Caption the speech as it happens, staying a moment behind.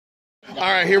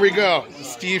All right, here we go.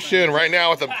 Steve Shin right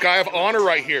now with a guy of honor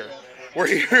right here. We're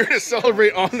here to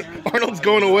celebrate Arnold's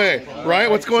going away, right?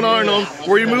 What's going on, Arnold?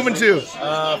 Where are you moving to?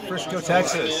 Frisco,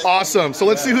 Texas. Awesome. So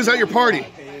let's see who's at your party,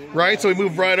 right? So we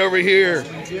move right over here.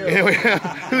 And we have,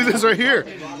 who's this right here?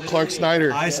 Clark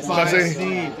Snyder. I spy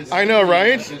Steve. I know,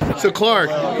 right? So Clark,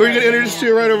 who are you going to introduce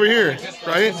to right over here,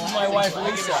 right? This is my wife,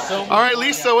 Lisa. All right,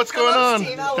 Lisa, what's going on?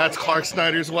 That's Clark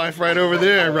Snyder's wife right over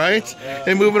there, right?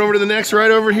 And moving over to the next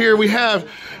right over here, we have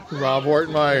Rob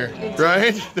Ortmeyer,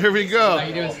 right? There we go. How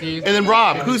you doing, Steve? And then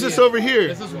Rob, who's this over here?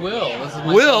 This is Will. This is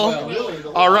my Will? son,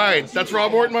 Will. All right, that's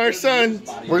Rob Ortmeyer's son.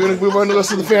 We're going to move on to the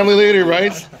rest of the family later,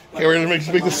 right? Okay, we're going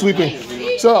to make this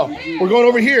sweeping. So, we're going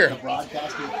over here.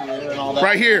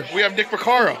 Right here, we have Nick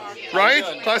Vaccaro, right?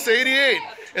 Class of 88.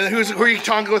 And then who are you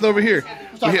talking with over here?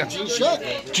 We have Gene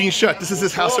Shutt. Gene Shutt. This is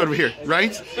his house over here,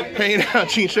 right? Hanging out,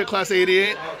 Gene Shutt, class of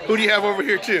 88. Who do you have over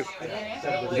here, too?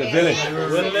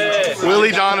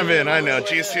 Willie Donovan. I know,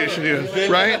 Gene's too,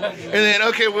 right? And then,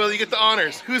 okay, Will, you get the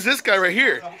honors. Who's this guy right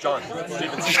here? John.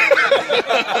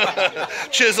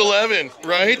 Chiz 11,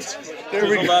 right? There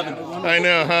we go. I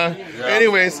know, huh?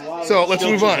 Anyways, so let's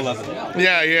move on.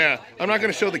 Yeah. I'm not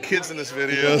going to show the kids in this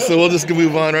video, so we'll just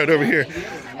move on right over here.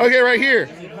 Okay, right here,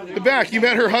 the back. You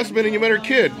met her husband and you met her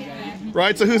kid,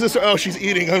 right? So who's this? Oh, she's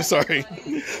eating. I'm sorry.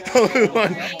 I'll move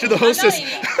on to the hostess.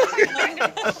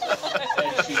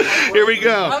 Here we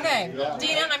go. Okay,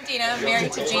 Dina, I'm Dina. I'm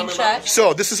married to Gene Shutt.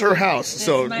 So this is her house.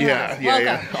 So my yeah, house.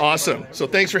 yeah. Awesome. So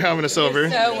thanks for having us over.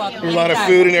 You're so welcome. A lot of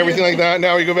food and everything like that.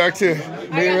 Now we go back to.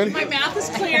 My mouth is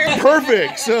clear.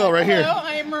 Perfect. So right here. Hello,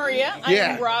 I am Maria.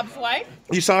 Yeah. I'm Rob's wife.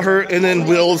 You saw her, and then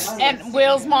Will's. And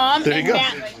Will's mom. There you go.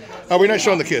 Matt. Oh, we're not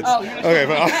showing the kids. Oh. Okay,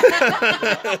 fine.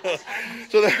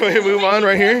 So that way, move on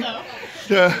right here.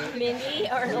 Mindy,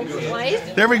 Arnold's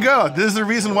wife. There we go. This is the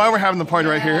reason why we're having the party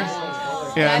right here.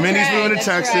 Yeah, That's Mindy's right, moving to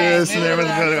that's Texas, right. and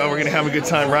everyone's we're gonna have a good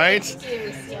time, right?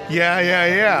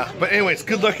 Yeah. But anyways,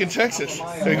 good luck in Texas.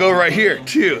 We go right here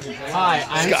too. Hi,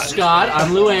 I'm Scott.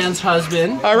 I'm Luann's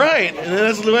husband. All right, and then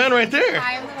that's Luann right there,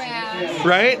 I'm Luann.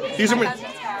 right? These are my,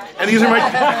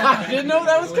 I didn't know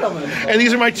that was coming. and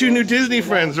these are my two new Disney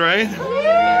friends, right?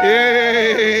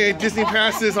 Yay! Disney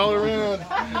passes all around.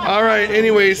 All right.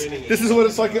 Anyways, this is what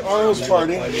it's like at Arnold's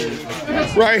party,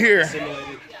 right here.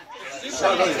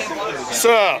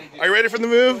 So, are you ready for the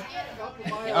move?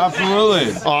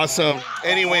 Absolutely. Awesome.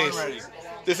 Anyways,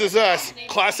 this is us,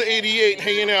 class of 88,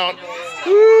 hanging out.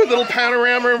 Woo, little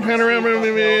panorama.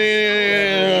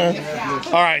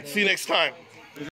 All right, see you next time.